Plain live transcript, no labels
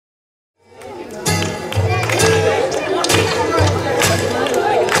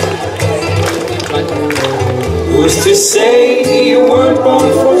Who's to say you weren't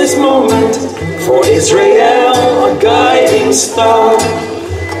born for this moment? For Israel, a guiding star.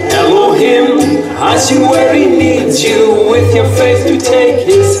 Elohim has you where he needs you, with your faith to take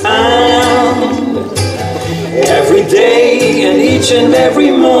his hand. Every day and each and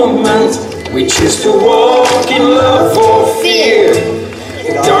every moment, we choose to walk in love or fear.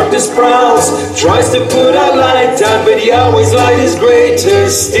 Darkness prowls, tries to put our light out, but Yahweh's light is greater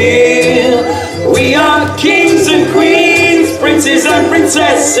still. We are kings and queens, princes and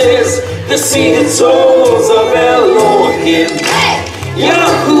princesses, the seated souls of Elohim.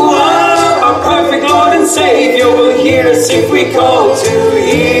 Yahuwah, our perfect Lord and Savior, will hear us if we call to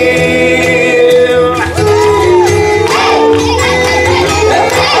him.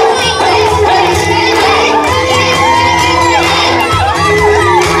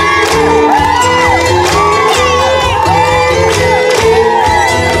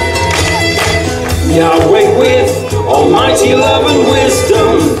 Yahweh with almighty love and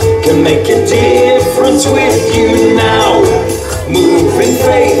wisdom can make a difference with you now. Move in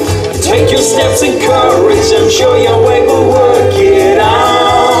faith, take your steps in courage, I'm sure Yahweh will work it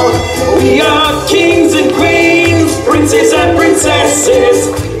out. We are kings and queens, princes and princesses,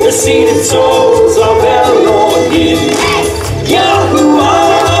 the seated souls of Elohim.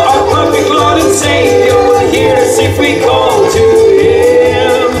 Yahuwah, our perfect Lord and Savior, will hear us if we call to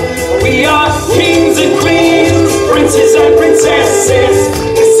him. We are kings and queens, princes and princesses,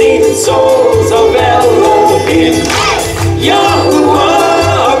 the seated souls of Elohim.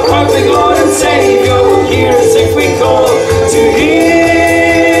 Yahuwah, our perfect Lord and Savior, will hear us if we call to him.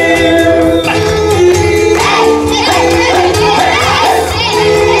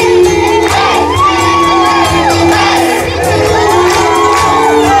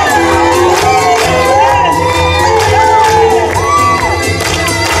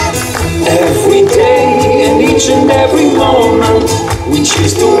 Every day and each and every moment, we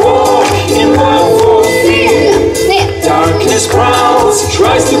choose to walk in love or fear. Darkness prowls,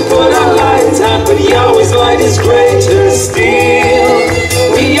 tries to put our light out, but Yahweh's light is greater still.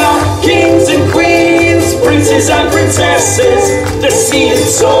 We are kings and queens, princes and princesses, the seated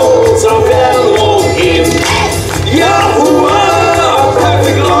souls of Elohim. Yahuwah, our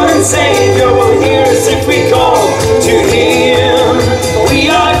perfect Lord and Savior, will hear us if we call to him. We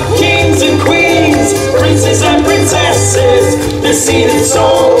are kings and queens, princes and princesses, the seated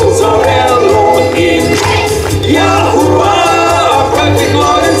souls of Elohim. Yahuwah, our perfect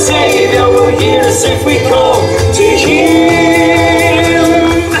Lord and Savior, will hear us if we call to him.